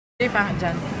Pa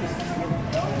dyan.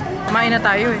 Kumain na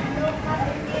tayo eh.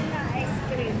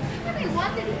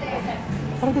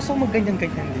 Parang gusto ko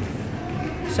mag-ganyan-ganyan din.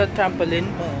 Sa trampoline?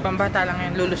 Pambata lang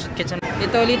yan. Lulusot ka dyan.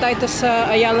 Ito ulit tayo sa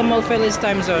Ayala Mall, Feliz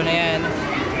Timezone. Ayan.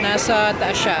 Nasa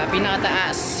taas siya.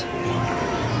 Pinakataas.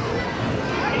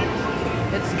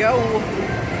 Let's go.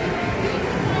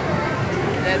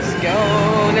 Let's go.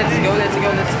 Let's go. Let's go.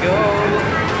 Let's go.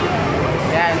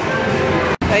 Ayan.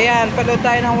 Ayan. Paload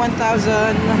tayo ng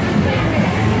 1,000.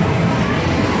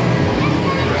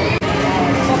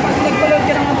 So pag nagpaload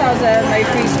ka ng 1,000, may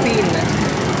free spin.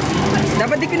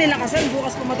 Dapat di ko nilakasan.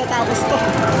 Bukas pa matatapos to.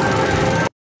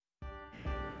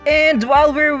 And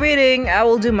while we're waiting, I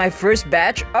will do my first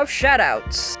batch of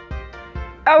shoutouts.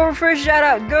 Our first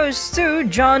shoutout goes to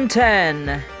John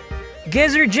 10,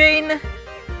 Gezer Jane,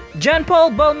 John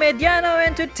Paul Balmediano,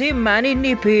 and to Team Manny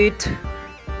Nipit,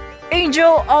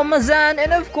 Angel Almazan, and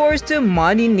of course to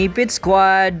Manny Nipit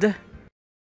Squad.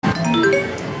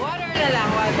 Water na lang,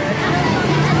 water.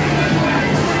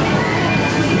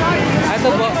 Ito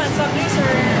po.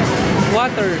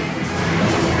 Water.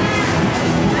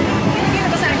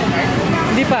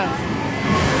 Hindi pa.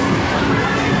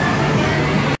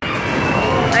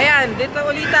 Ayan, dito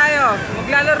ulit tayo.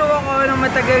 Maglalaro ako ng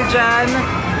matagal dyan.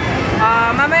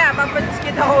 Mamaya,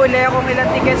 papanskit ako uli kung ilang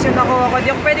tickets yung nakuha ko.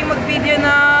 Di ako pwedeng mag-video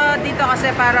na dito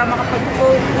kasi para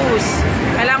makapag-focus.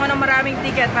 Kailangan ng maraming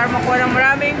ticket para makuha ng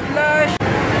maraming plush.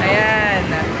 Ayan.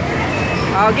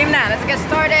 Game na. Let's get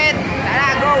started.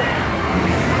 Tara, go!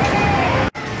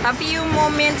 A few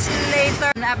moments later,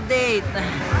 an update.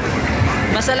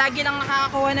 Basta lagi lang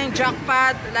nakakakuha ng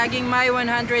jackpot, laging may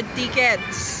 100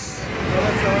 tickets.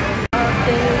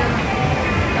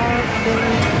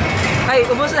 Ay,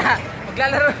 ubos na.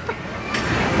 Maglalaro.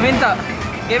 Minto.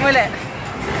 Game ulit.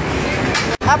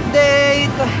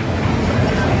 Update.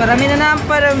 Parami na ng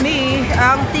parami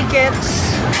ang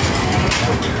tickets.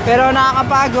 Pero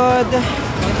nakakapagod.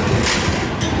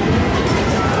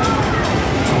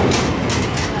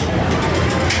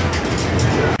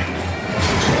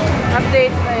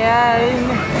 Update, ayan.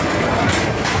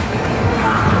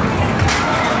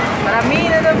 Marami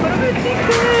na ng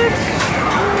tickets.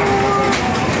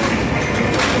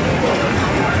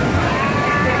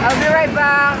 I'll be right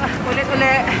back.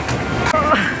 Ulit-ulit.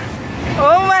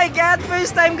 Oh my god,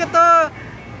 first time ko to.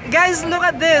 Guys, look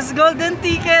at this. Golden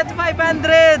ticket,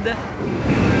 500.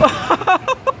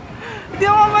 Di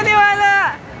ako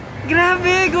maniwala.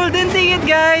 Grabe, golden ticket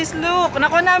guys. Look,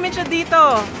 nakuha namin siya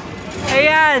dito.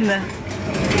 Ayan.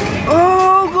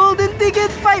 Oh, golden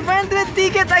ticket, 500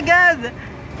 ticket agad.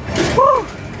 Woo!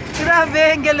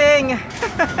 Grabe, ang galing.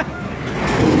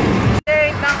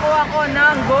 Nakuha ko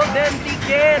ng golden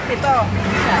ticket. Ito.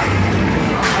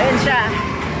 Ayan siya.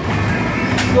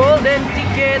 Golden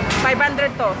ticket,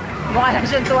 500 to. Mukha lang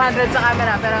siyang 200 sa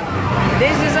camera, pero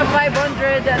this is a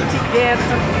 500 ticket.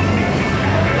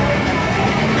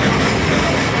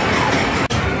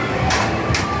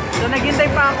 So naghintay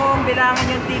pa akong bilangin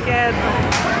yung ticket.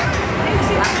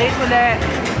 Update ulit.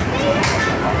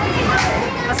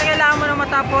 Kasi kailangan mo na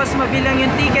matapos mabilang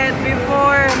yung ticket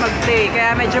before mag-play.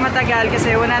 Kaya medyo matagal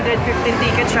kasi 115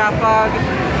 ticket siya pag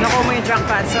nakuha mo yung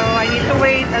jackpot. So I need to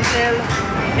wait until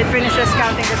it finishes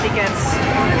counting the tickets.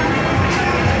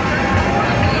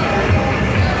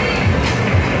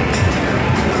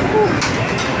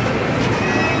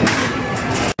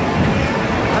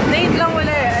 Update lang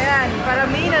ulit. Ayan,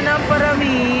 parami na ng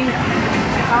parami.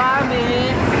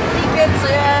 Kami. Tickets,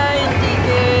 ayan.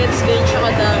 Tickets. Ganyan siya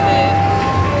kadami.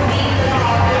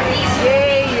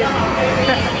 Yay!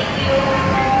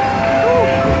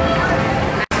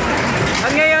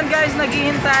 At ngayon guys,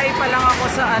 naghihintay pa lang ako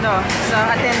sa sa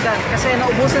attendant kasi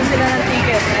naubusan sila ng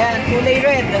ticket. Ayan, kulay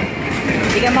red.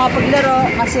 Hindi ka makapaglaro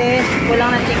kasi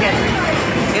kulang ng ticket.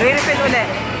 I-refill ulit.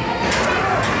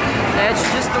 Let's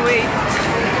just wait.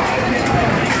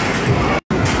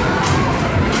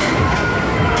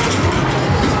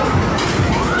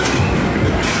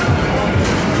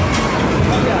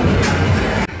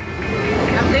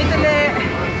 Update ulit.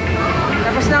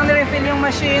 Tapos nang nirefill yung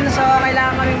machine, so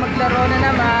kailangan kami maglaro na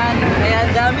naman. Ayan,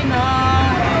 dami na.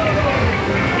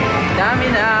 Dami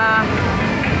na.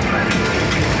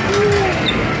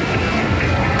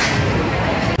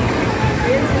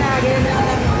 Ayan sila, ganyan na.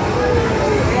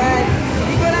 Ayan.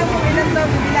 Hindi ko lang kung ilan daw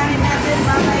bilangin natin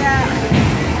mamaya.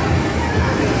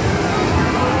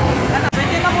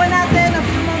 Pwede nakuha natin a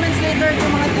few moments later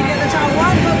yung mga ticket at saka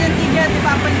 1 golden ticket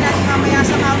ipapalit natin mamaya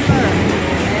sa counter.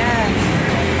 Ayan.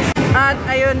 At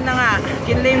ayun na nga,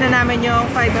 kinlaim na namin yung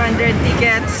 500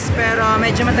 tickets. Pero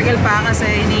medyo matagal pa kasi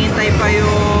hinihintay pa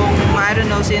yung, I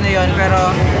don't know sino yon, pero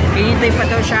hinihintay pa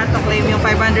daw siya to claim yung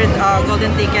 500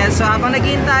 golden tickets. So habang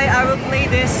naghihintay, I will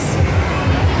play this.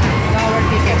 Our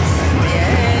tickets.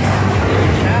 Ayan.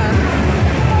 Siya.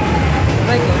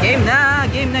 Game na!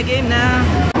 Game na! Game na!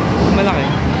 Malaki.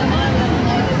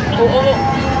 Oo!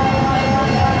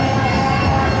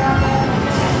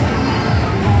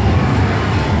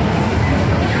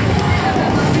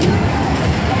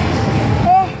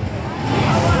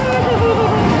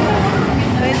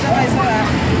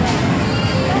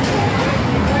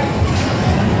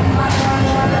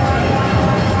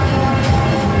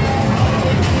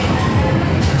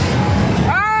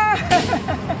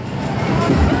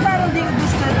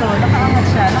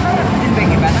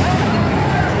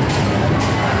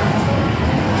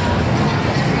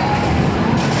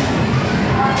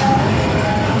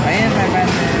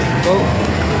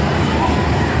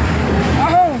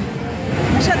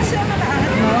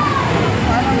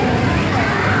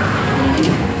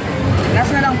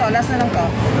 Last na lang to.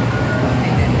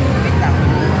 Wait lang.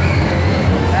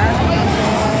 Last na lang to.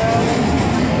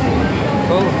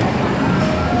 Go.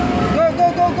 Go, go,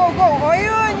 go, go, go. O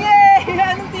yun, yay!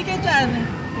 Anong ticket dyan?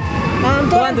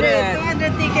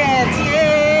 200 tickets.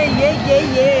 Yay! Yay, yay,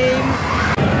 yay!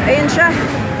 Ayan siya.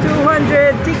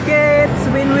 200 tickets.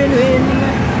 Win, win, win.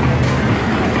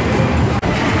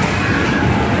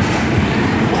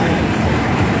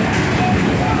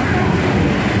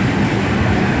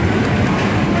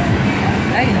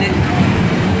 Ay, hindi.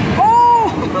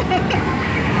 Oh!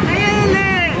 Ayan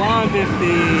ulit!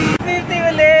 150. 50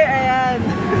 ulit! Ayan.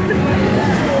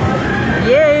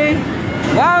 Yay!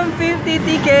 150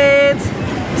 tickets!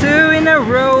 2 in a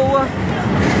row!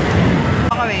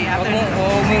 Okay, after...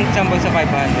 Huwag mo yung tsambag sa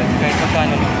 500. Kahit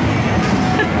magkano lang.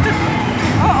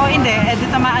 Oo, hindi. Eh, di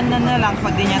tamaan na lang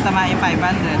pag di niya tamaan yung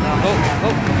 500. Oh. Go,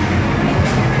 go.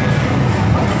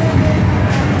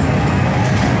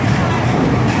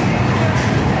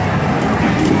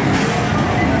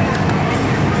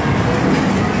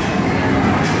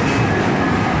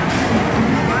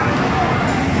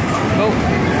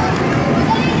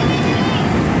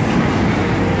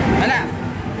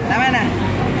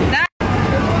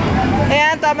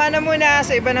 Tama na muna,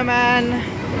 sa iba naman.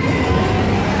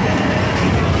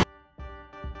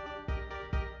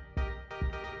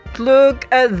 Look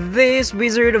at this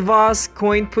Wizard of Oz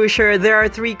coin pusher. There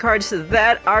are 3 cards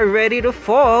that are ready to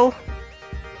fall.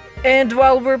 And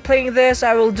while we're playing this,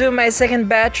 I will do my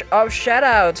second batch of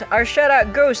shoutout. Our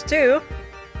shoutout goes to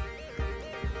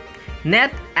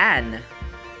Net Ann,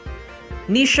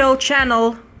 Nichelle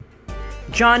Channel,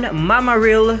 John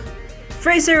Mamaril,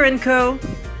 Fraser & Co.,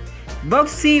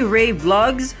 Boxy Ray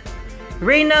Vlogs,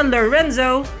 Reyna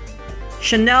Lorenzo,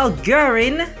 Chanel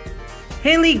Gurin,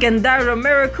 Haley Gandara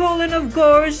Miracle, and of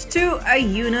course to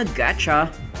Ayuna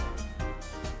Gacha.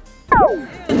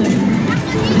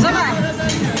 Isama!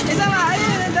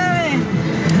 Ayun, ang dami!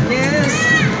 Yes!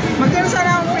 Magkano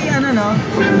sana akong free ano, no?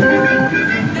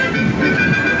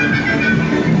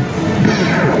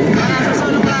 Nasa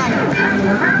sulong lang.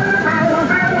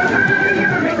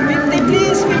 50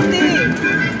 please, 50!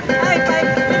 Ay,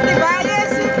 50 ba?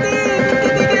 Yes,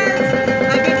 50 tickets!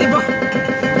 Ay, 50 ba?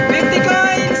 50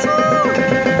 coins! Woo!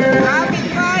 Rapid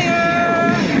fire!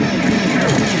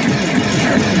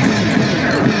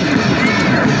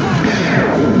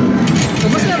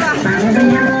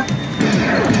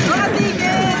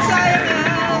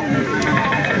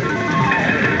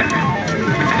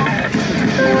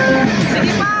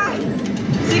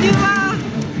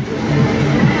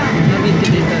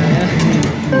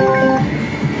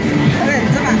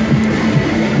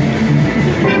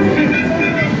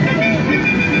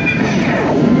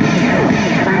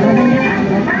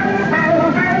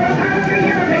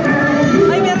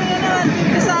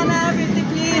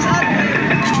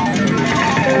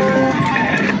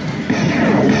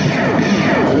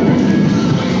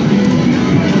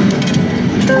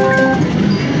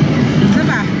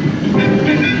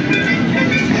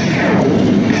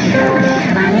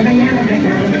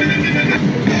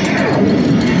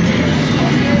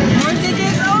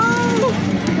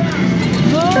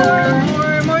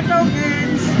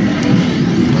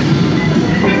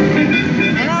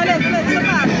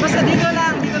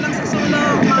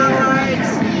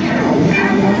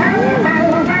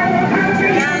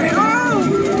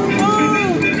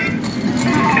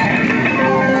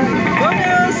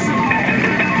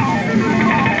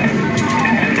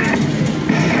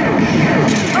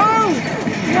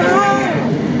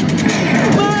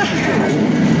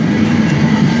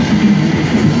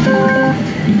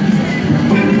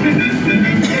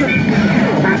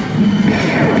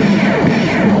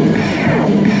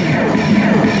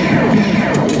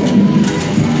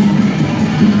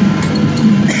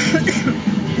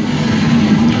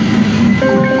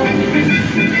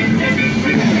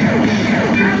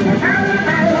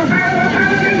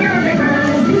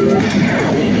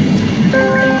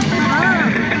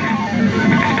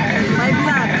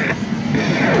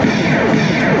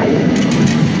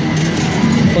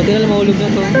 Konti na lang mahulog na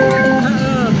to.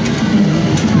 Oo.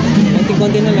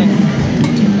 Konti na lang.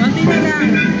 Konti na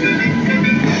lang.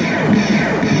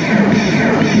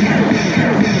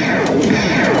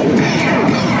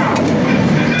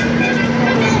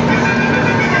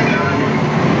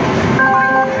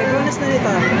 May bonus na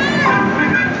dito.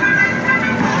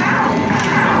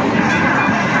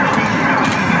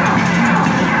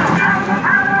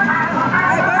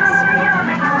 Ay, bonus.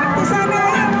 50 sana.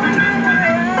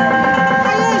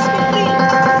 Ayos, 50.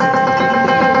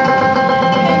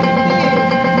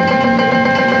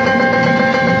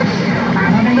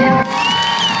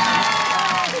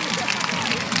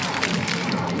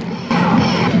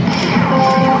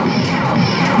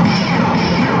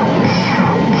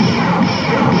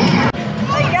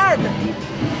 My God!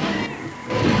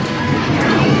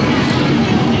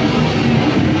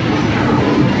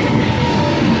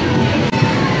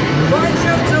 One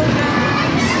shot zone,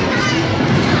 guys.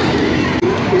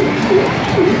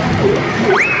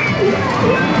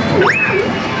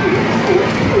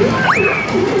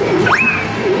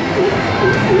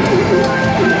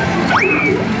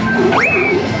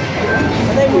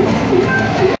 Patay mo.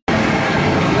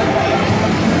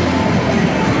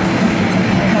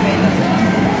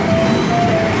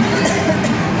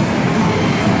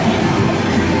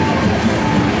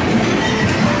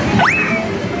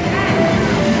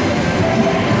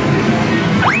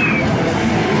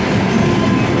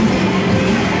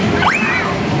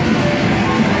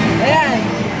 Ayan.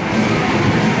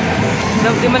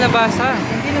 Di man nabasa.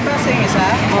 Hindi nabasa yung isa?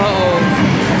 Oo.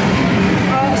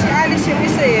 Si Alice yung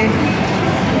isa eh.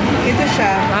 Ito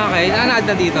siya. Okay, na-add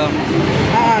na dito.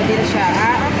 Dito siya.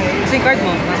 Okay. Kasi yung card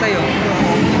mo, nasa iyo.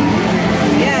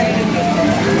 Ayan.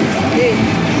 Okay.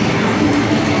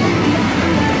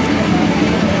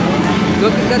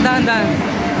 Dahan-dahan.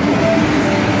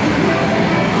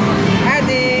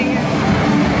 Adding.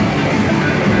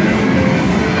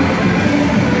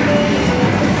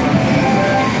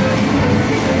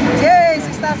 Yay!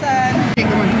 6,000! Okay,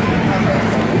 come on.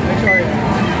 Sure.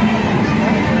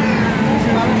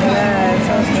 Ayan,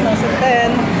 so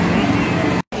 6,010.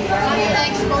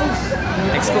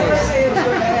 Expose.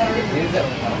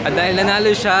 At dahil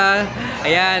nanalo siya,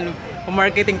 ayan,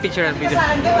 marketing picture at video.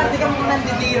 Saan ka? Pati ka mong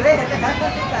nandidire.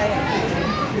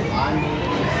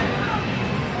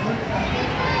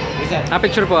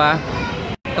 Picture po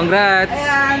Congrats!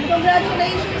 Ayan,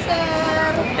 congratulations, sir!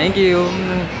 Thank you!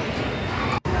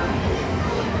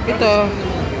 Ito.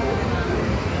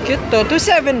 Cute to.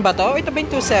 2,700 ba to? Ito ba yung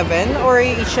 2,700? Or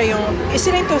siya yung... Is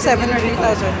it yung 2,700 or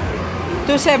 3,000?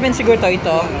 2,700 siguro to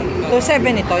ito.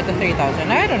 2,700 ito. Ito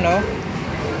 3,000. I don't know.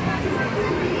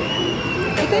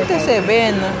 Ito yung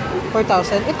 2,700.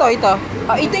 4,000. Ito. Ito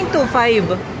yung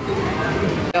 2,500.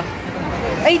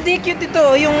 Ay, di cute ito.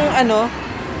 Yung ano,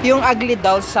 yung ugly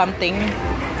doll something.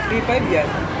 3.5 yan.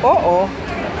 Oo.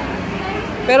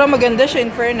 Pero maganda siya in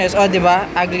fairness. Oh, di ba?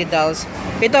 Ugly dolls.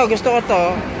 Ito, gusto ko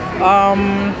to.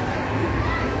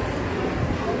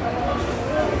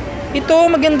 Ito,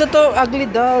 maganda to. Ugly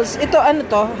dolls. Ito, ano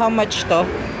to? How much to?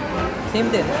 Same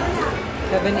din.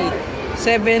 7.8.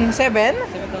 7,700?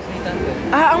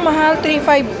 7,800. Ang mahal.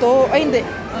 3,500 to. Ay, hindi.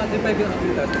 3.5 yung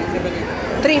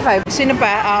 3,500. 7.8. Sino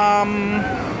pa?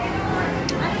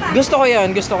 Gusto ko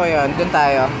yun. Doon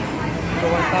tayo.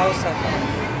 1,000.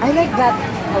 I like that.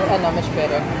 Ano, much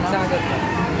better. No?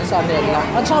 600 lang.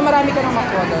 At saka marami ka nang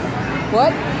makuha doon.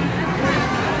 What?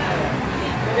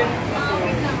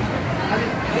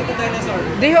 Dito dinosaur.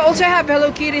 They also have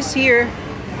Hello Kitties here.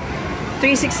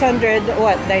 3,600.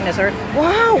 What? Dinosaur?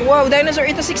 Wow, dinosaur.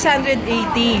 Ito 680.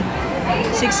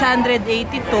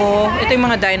 680 to. Ito yung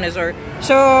mga dinosaur.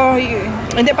 So,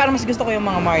 hindi, parang mas gusto ko yung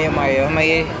mga Mario.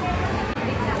 May...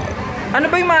 Ano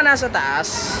ba yung mga nasa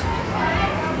taas?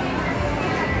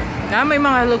 May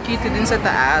mga Hello Kitty din sa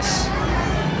taas.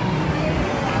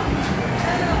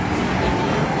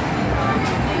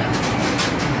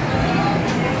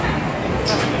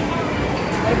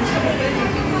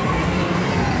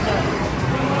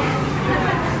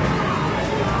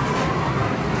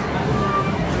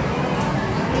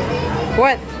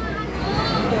 What?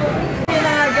 Yun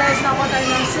na nga guys, nakuha tayo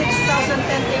ng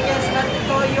 6,010 tickets at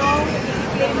ito yung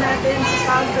i-claim natin sa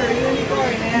counter, unicorn.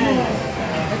 Ayan.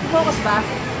 Nag-focus ba?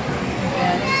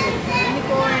 Ayan.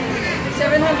 Unicorn.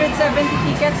 770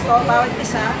 tickets to, bawat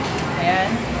isa. Ayan.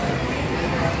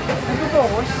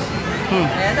 Nag-focus.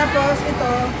 Ayan. Tapos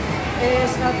ito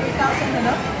is 3,000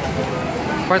 ano?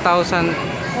 4,000.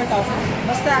 4,000.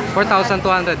 Basta.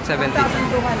 4,270.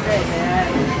 4,200. Ayan.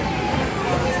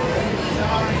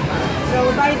 So,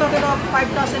 bali total of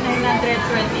 5,920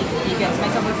 tickets.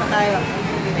 May sabol pa tayo.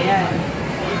 Ayan.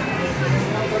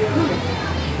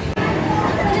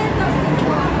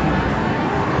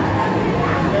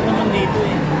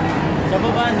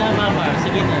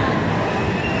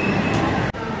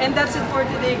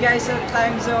 guys at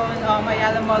Timezone,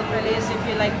 Ayala Mall Feliz. If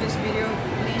you like this video,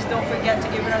 please don't forget to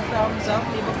give it a thumbs up,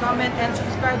 leave a comment, and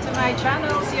subscribe to my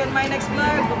channel. See you on my next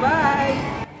vlog.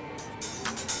 Bye-bye!